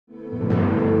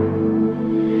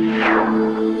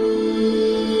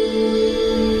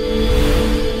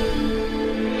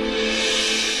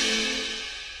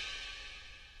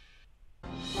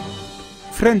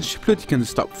French politicians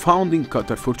stopped founding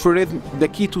Qatar for terrorism, the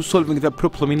key to solving the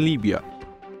problem in Libya.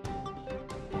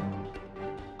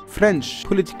 French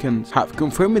politicians have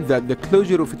confirmed that the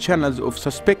closure of channels of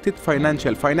suspected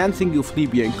financial financing of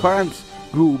Libyan currents,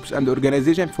 groups and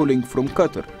organizations falling from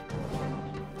Qatar,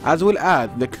 as well as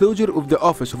the closure of the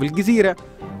office of Al Jazeera,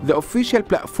 the official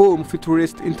platform for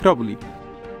terrorists in Tripoli,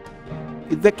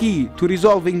 is the key to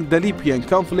resolving the Libyan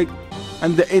conflict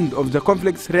and the end of the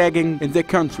conflicts raging in the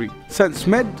country since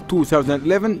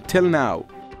mid-2011 till now.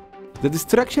 The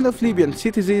destruction of Libyan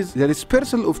citizens, the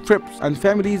dispersal of troops and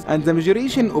families, and the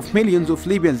migration of millions of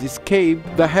Libyans escaped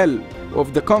the hell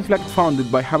of the conflict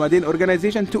founded by Hamadan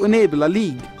organization to enable a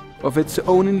league of its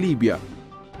own in Libya.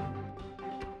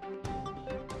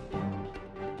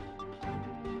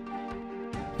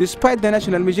 Despite the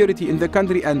national majority in the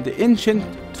country and the ancient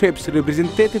tribes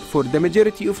representative for the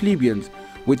majority of Libyans,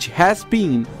 which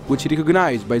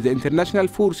recognized by the international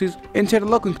forces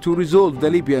interlocking to resolve the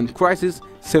Libyan crisis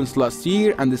since last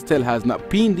year and still has not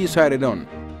been decided on.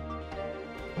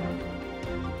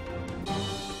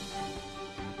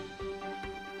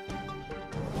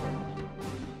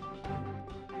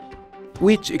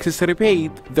 Which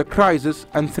exacerbate the crisis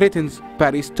and threatens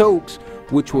Paris talks,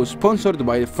 which was sponsored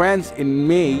by France in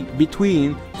May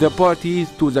between the parties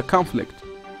to the conflict.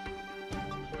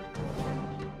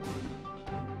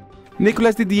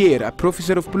 Nicola Didier, a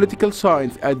professor of political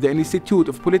science at the Institute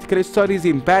of Political Studies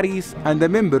in Paris and a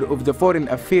member of the Foreign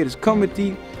Affairs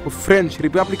Committee of French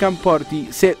Republican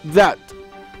Party, said that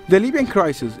the Libyan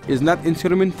crisis is not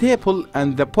insurmountable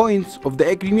and the points of the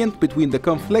agreement between the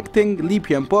conflicting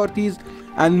Libyan parties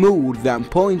and more than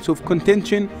points of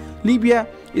contention, Libya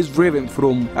is driven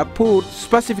from a port,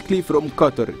 specifically from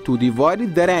Qatar, to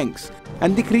divide the ranks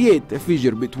and create a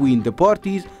fissure between the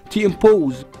parties to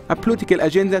impose a political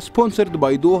agenda sponsored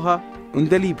by Doha on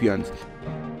the Libyans.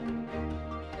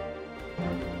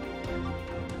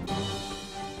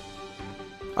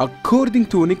 According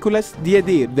to Nicola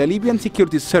Didier, the Libyan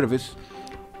Security Service,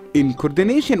 in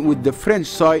coordination with the French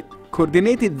side,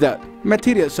 coordinated the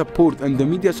material support and the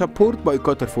media support by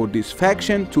Qatar for this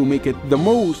faction to make it the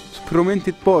most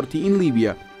prominent party in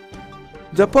Libya.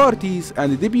 The parties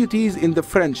and the deputies in the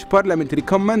French parliament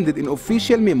recommended in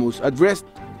official memos addressed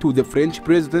to the French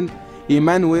President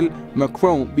Emanuel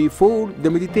Macron before the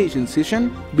mediation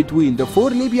session between the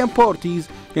four Libyan parties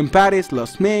in Paris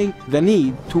last May the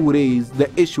need to raise the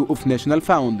issue of national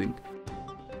founding.